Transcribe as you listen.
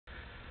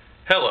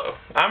Hello,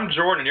 I'm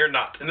Jordan, you're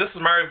not, and this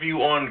is my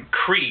review on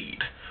Creed,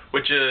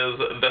 which is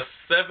the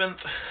seventh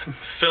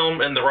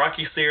film in the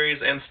Rocky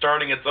series and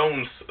starting its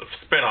own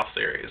spin-off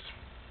series.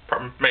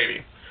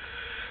 Maybe.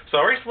 So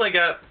I recently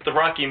got the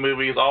Rocky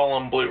movies all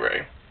on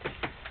Blu-ray.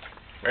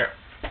 Yeah.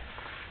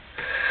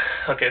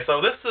 Okay,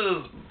 so this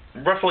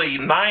is roughly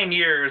 9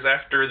 years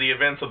after the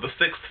events of the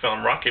sixth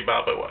film, Rocky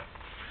Balboa.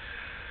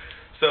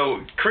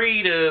 So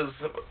Creed is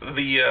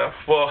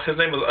his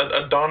name is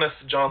Adonis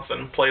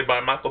Johnson, played by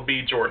Michael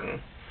B. Jordan.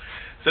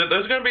 So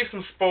there's going to be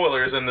some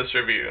spoilers in this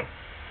review.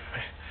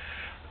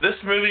 This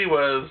movie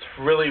was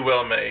really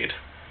well made.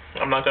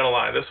 I'm not going to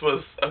lie. This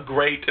was a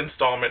great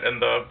installment in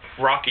the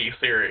Rocky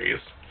series.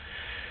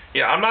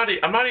 Yeah, I'm not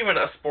even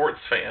a sports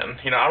fan.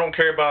 I don't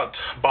care about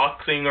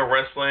boxing or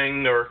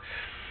wrestling or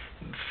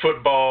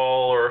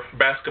football or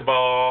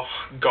basketball,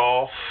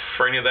 golf,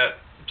 or any of that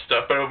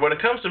stuff. But when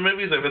it comes to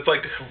movies, if it's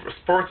like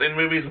sports in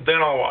movies,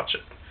 then I'll watch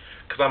it,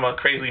 because I'm a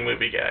crazy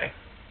movie guy.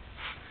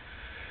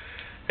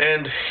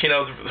 And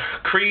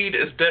Creed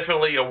is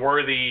definitely a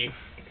worthy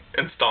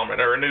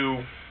installment or a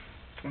new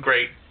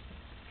great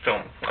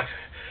film.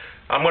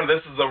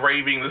 This is a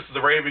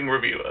raving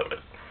review of it.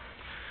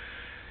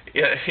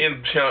 Yeah,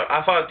 and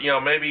I thought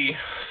maybe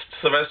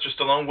Sylvester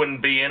Stallone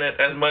wouldn't be in it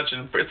as much,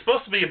 and it's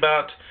supposed to be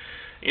about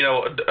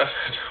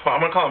I'm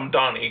gonna call him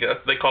Donnie.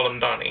 They call him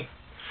Donnie.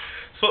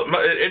 So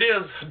it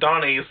is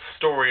Donnie's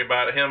story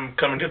about him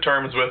coming to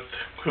terms with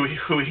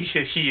who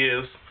he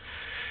is,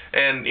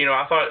 and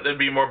I thought it'd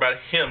be more about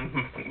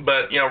him.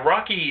 But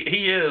Rocky,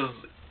 he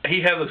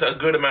has a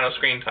good amount of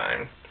screen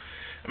time,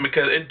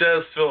 because it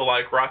does feel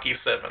like Rocky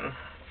 7.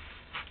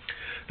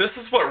 This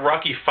is what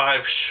Rocky 5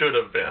 should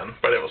have been,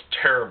 but it was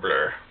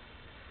terrible.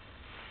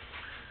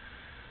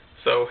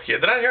 So yeah,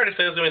 did I already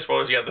say there's gonna be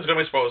spoilers? Yeah, there's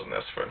gonna be spoilers in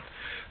this one.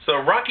 So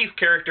Rocky's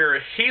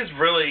character, he's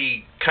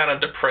really kind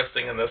of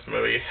depressing in this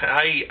movie.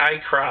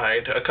 I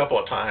cried a couple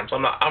of times.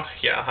 I'm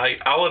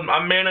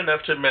man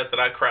enough to admit that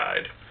I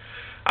cried.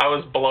 I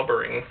was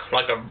blubbering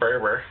like a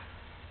bear.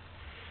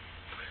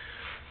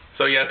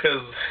 So yeah,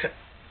 because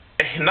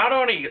not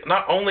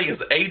only is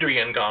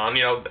Adrian gone,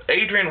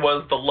 Adrian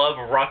was the love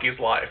of Rocky's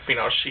life.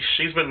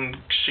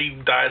 She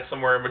died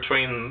somewhere in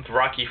between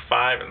Rocky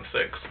 5 and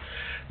 6.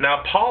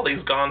 Now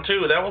Paulie's gone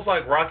too. That was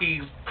like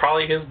Rocky's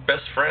probably his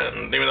best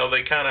friend, even though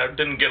they kind of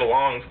didn't get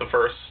along for the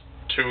first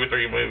 2 or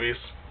 3 movies.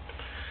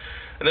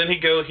 And then he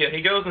goes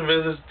and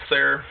visits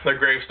their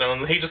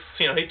gravestones. He just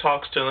he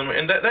talks to them,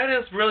 and that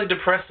is really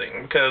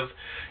depressing, because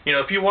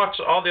if you watch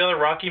all the other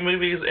Rocky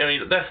movies, I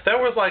mean that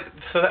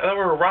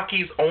were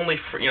Rocky's only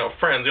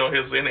friends,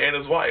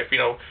 his wife,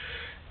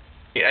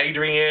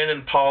 Adrian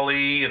and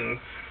Paulie and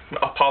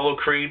Apollo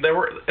Creed.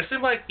 It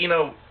seemed like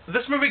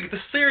this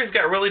series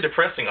got really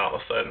depressing all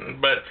of a sudden,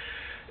 but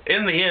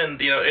in the end,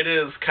 it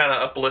is kind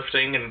of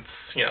uplifting, and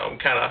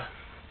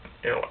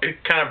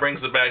it kind of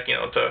brings it back,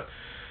 to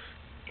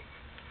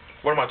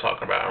what am I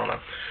talking about? I don't know.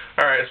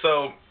 All right,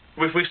 so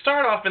if we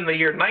start off in the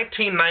year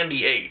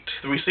 1998,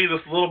 we see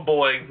this little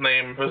boy his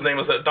name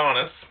is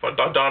Adonis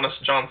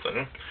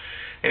Johnson,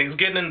 and he's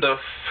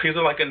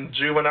in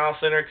juvenile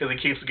center because he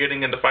keeps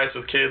getting into fights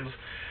with kids.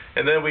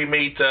 And then we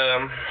meet,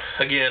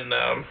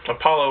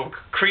 Apollo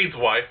Creed's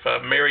wife,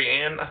 Mary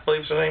Ann, I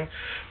believe is her name.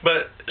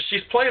 But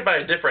she's played by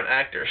a different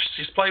actor.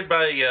 She's played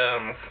by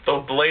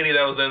the lady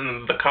that was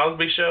in The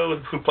Cosby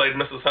Show, who played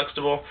Mrs.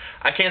 Huxtable.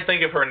 I can't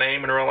think of her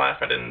name in real life.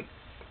 I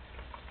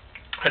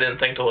didn't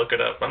think to look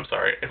it up. I'm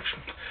sorry.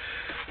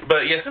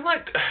 But yeah, it seems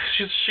like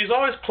she's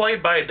always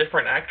played by a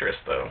different actress,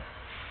 though.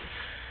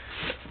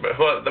 But,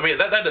 well, I mean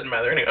that doesn't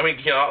matter anyway. I mean,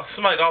 it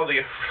seems like all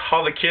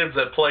the kids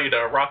that played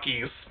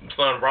Rocky's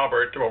son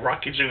Robert, or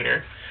Rocky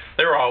Jr.,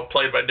 they were all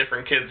played by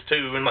different kids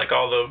too, and like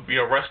all the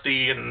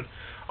Rusty and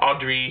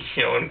Audrey,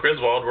 and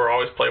Griswold were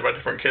always played by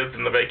different kids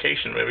in the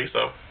Vacation movie.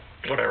 So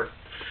whatever.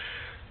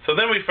 So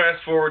then we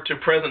fast forward to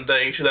present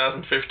day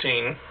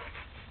 2015.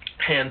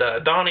 And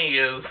Donnie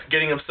is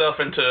getting himself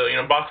into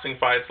boxing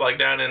fights like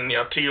down in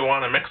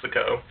Tijuana,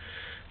 Mexico,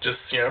 just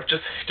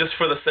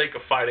for the sake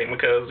of fighting,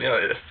 because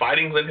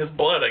fighting's in his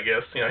blood, I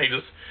guess. He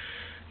just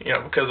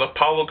because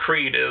Apollo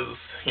Creed is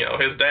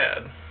his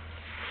dad.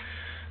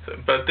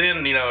 But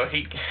then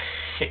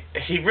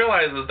he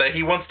realizes that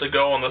he wants to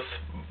go on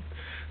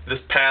this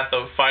path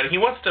of fighting. He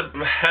wants to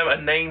have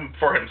a name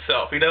for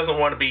himself. He doesn't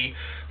want to be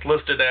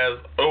listed as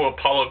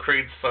Apollo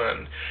Creed's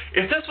son.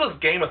 If this was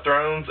Game of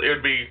Thrones, it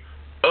would be,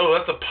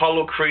 that's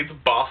Apollo Creed's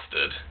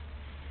bastard.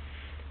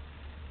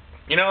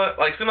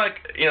 Seem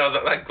like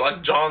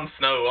Jon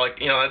Snow,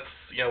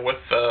 that's with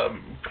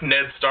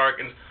Ned Stark,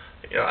 and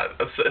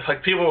it's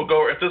like people will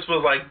go, if this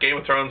was like Game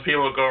of Thrones,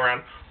 people would go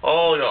around,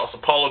 it's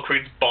Apollo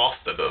Creed's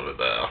bastard over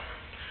there,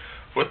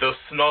 with those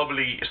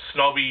snobby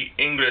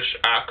English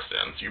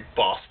accents, you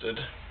bastard.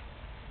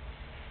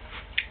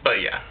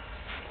 But yeah,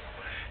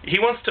 he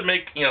wants to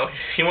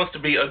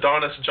be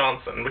Adonis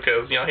Johnson,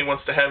 because he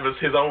wants to have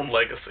his own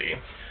legacy.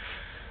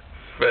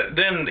 But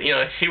then,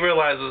 he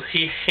realizes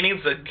he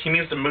needs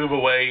to move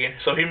away,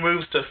 so he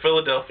moves to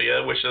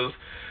Philadelphia, which is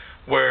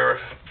where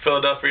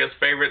Philadelphia's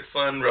favorite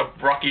son,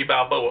 Rocky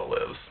Balboa,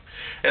 lives.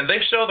 And they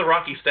show the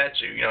Rocky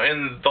statue. You know,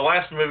 in the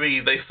last movie,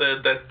 they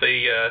said that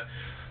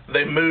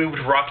they moved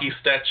Rocky's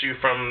statue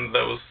from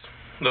those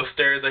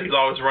stairs that he's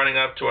always running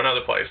up to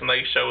another place, and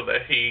they show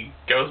that he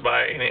goes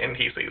by and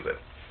he sees it.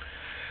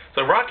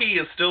 So Rocky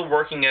is still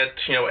working at,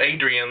 you know,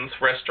 Adrian's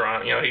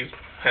restaurant. You know, he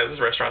has his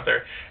restaurant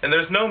there, and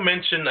there's no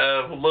mention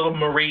of Little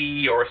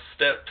Marie or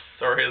Steps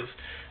or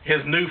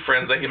his new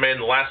friends that he made in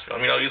the last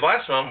film. You know, the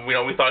last film, you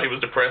know, we thought he was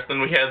depressed,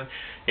 and we had,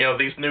 you know,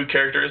 these new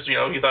characters. You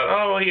know, he thought,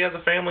 oh, he has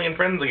a family and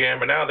friends again,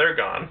 but now they're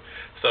gone.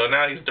 So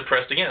now he's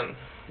depressed again.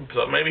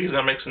 So maybe he's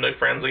gonna make some new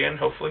friends again,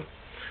 hopefully.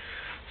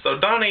 So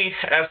Donnie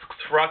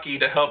asks Rocky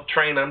to help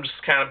train him,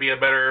 just kind of be a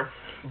better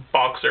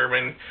boxer.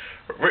 I mean,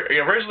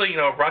 originally, you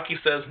know, Rocky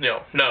says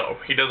no,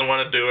 he doesn't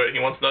want to do it. He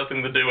wants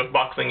nothing to do with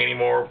boxing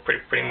anymore,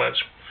 pretty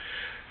much.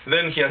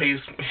 Then, you know,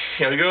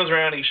 he goes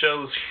around, he's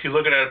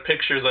looking at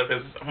pictures of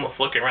his. I'm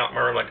looking around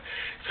my room, like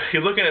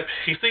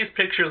he sees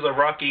pictures of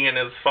Rocky and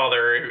his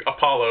father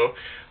Apollo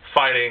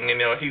fighting, and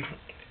he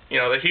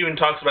even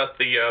talks about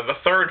the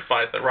third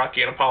fight that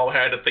Rocky and Apollo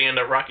had at the end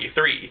of Rocky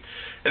 3.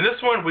 In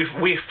this one,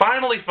 we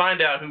finally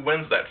find out who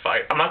wins that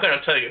fight. I'm not going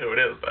to tell you who it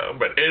is, though,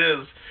 but it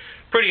is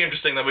pretty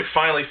interesting that we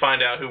finally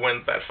find out who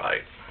wins that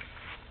fight.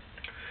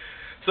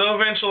 So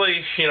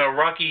eventually, you know,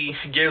 Rocky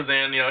gives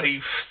in. You know, he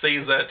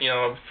sees that, you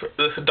know,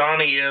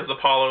 Donnie is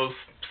Apollo's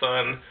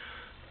son,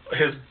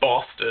 his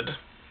bastard.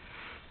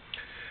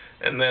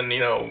 And then, you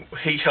know,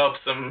 he helps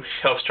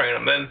train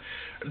him. Then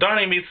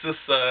Donnie meets this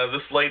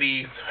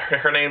lady.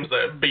 Her name's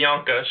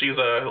Bianca. She's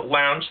a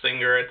lounge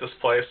singer at this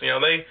place.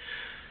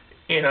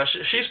 You know,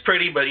 she's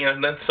pretty, but you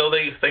know, so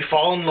they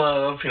fall in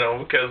love. You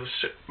know, because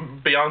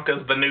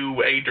Bianca's the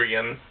new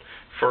Adrian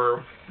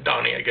for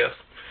Donnie, I guess.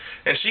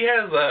 And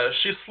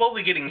she's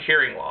slowly getting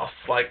hearing loss.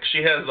 Like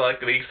she has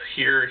like these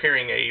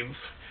hearing aids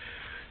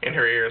in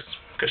her ears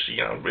because she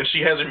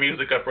has her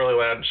music up really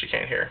loud and she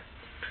can't hear.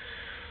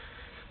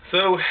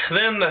 So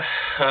then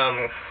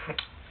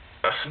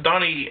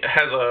Donnie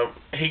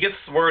he gets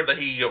word that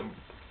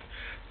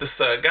this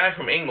guy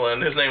from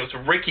England, his name is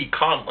Ricky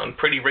Conlon,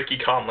 Pretty Ricky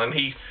Conlon.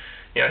 He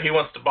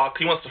wants to box.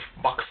 He wants to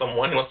box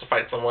someone. He wants to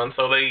fight someone.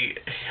 So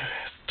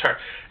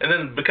and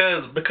then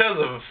because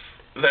of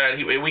that,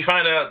 we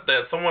find out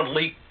that someone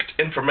leaked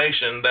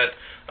information that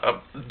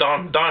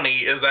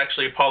Donnie is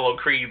actually Apollo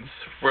Creed's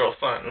real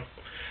son.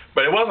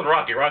 But it wasn't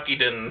Rocky. Rocky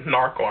didn't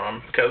narc on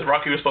him because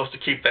Rocky was supposed to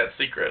keep that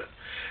secret.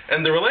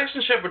 And the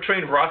relationship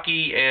between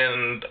Rocky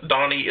and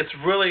Donnie, it's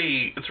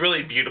really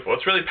beautiful.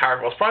 It's really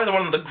powerful. It's probably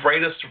one of the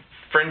greatest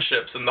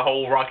friendships in the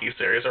whole Rocky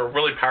series. A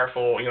really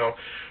powerful, you know,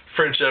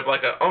 friendship,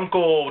 like an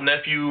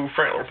uncle-nephew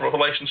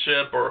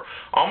relationship, or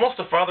almost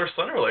a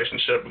father-son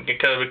relationship.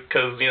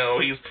 Because you know,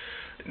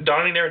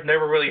 Donnie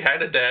never really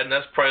had a dad, and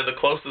that's probably the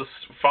closest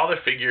father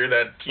figure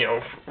that, you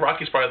know,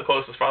 Rocky's probably the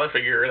closest father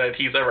figure that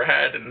he's ever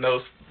had in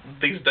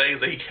these days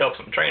that he helps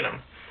him train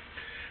him.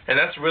 And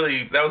that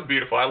was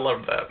beautiful. I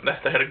loved that.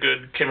 They had a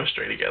good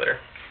chemistry together.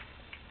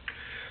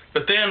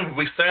 But then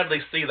we sadly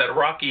see that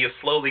Rocky is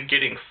slowly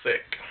getting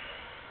sick.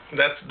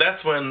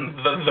 That's when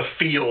the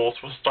feels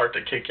will start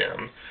to kick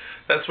in.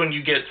 That's when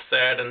you get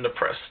sad and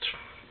depressed,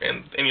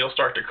 and you'll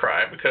start to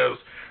cry because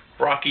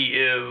Rocky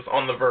is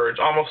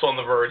almost on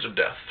the verge of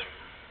death.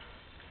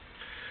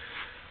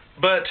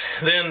 But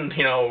then,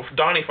 you know,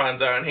 Donnie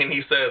finds out, and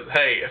he says,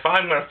 "Hey, if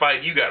I'm going to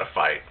fight, you got to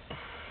fight."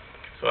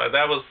 So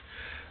that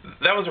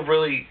was a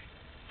really,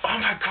 oh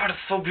my God, it's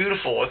so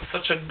beautiful. It's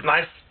such a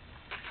nice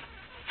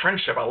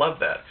friendship. I love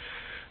that.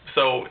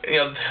 So, you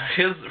know,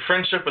 his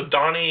friendship with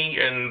Donnie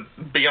and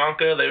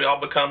Bianca, they all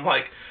become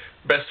like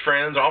best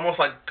friends, almost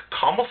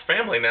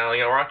family now.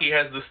 You know, Rocky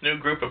has this new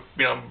group of,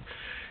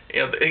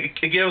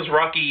 it gives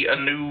Rocky a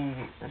new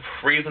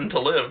reason to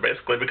live,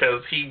 basically,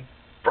 because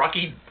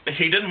Rocky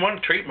didn't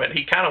want treatment.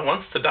 He kind of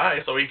wants to die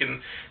so he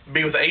can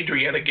be with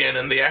Adrian again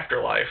in the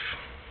afterlife.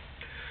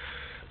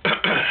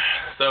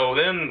 So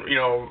then, you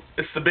know,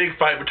 it's the big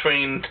fight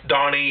between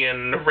Donnie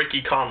and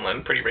Ricky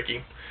Conlon, Pretty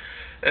Ricky.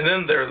 And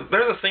then there's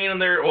a scene in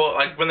there, well,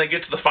 like when they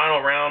get to the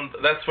final round,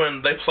 that's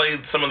when they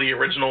played some of the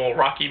original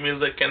Rocky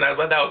music, and that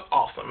was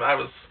awesome. That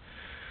was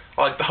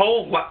like the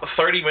whole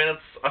 30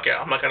 minutes. Okay,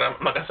 I'm not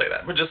gonna say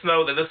that, but just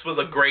know that this was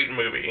a great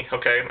movie.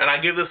 Okay, and I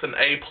give this an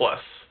A+.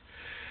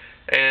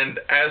 And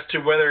as to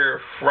whether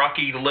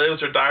Rocky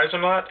lives or dies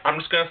or not, I'm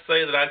just gonna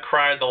say that I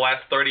cried the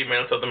last 30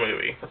 minutes of the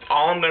movie. That's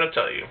all I'm gonna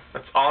tell you.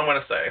 That's all I'm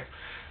gonna say,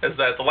 is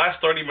that the last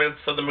 30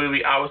 minutes of the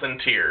movie I was in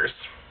tears.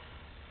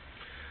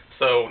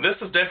 So this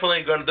is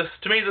definitely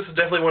to me, this is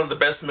definitely one of the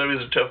best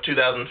movies of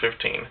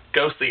 2015.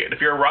 Go see it. If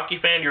you're a Rocky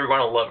fan, you're going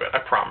to love it. I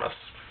promise.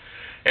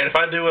 And if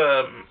I do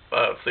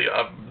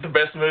the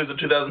best movies of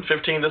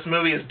 2015, this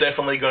movie is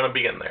definitely going to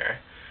be in there.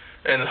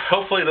 And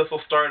hopefully this will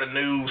start a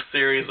new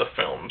series of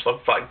films, of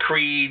like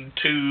Creed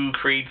 2,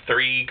 Creed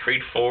 3,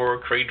 Creed 4,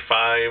 Creed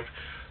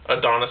 5,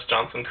 Adonis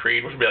Johnson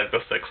Creed, which would be like the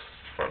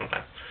 6th one.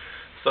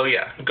 So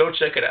yeah, go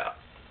check it out.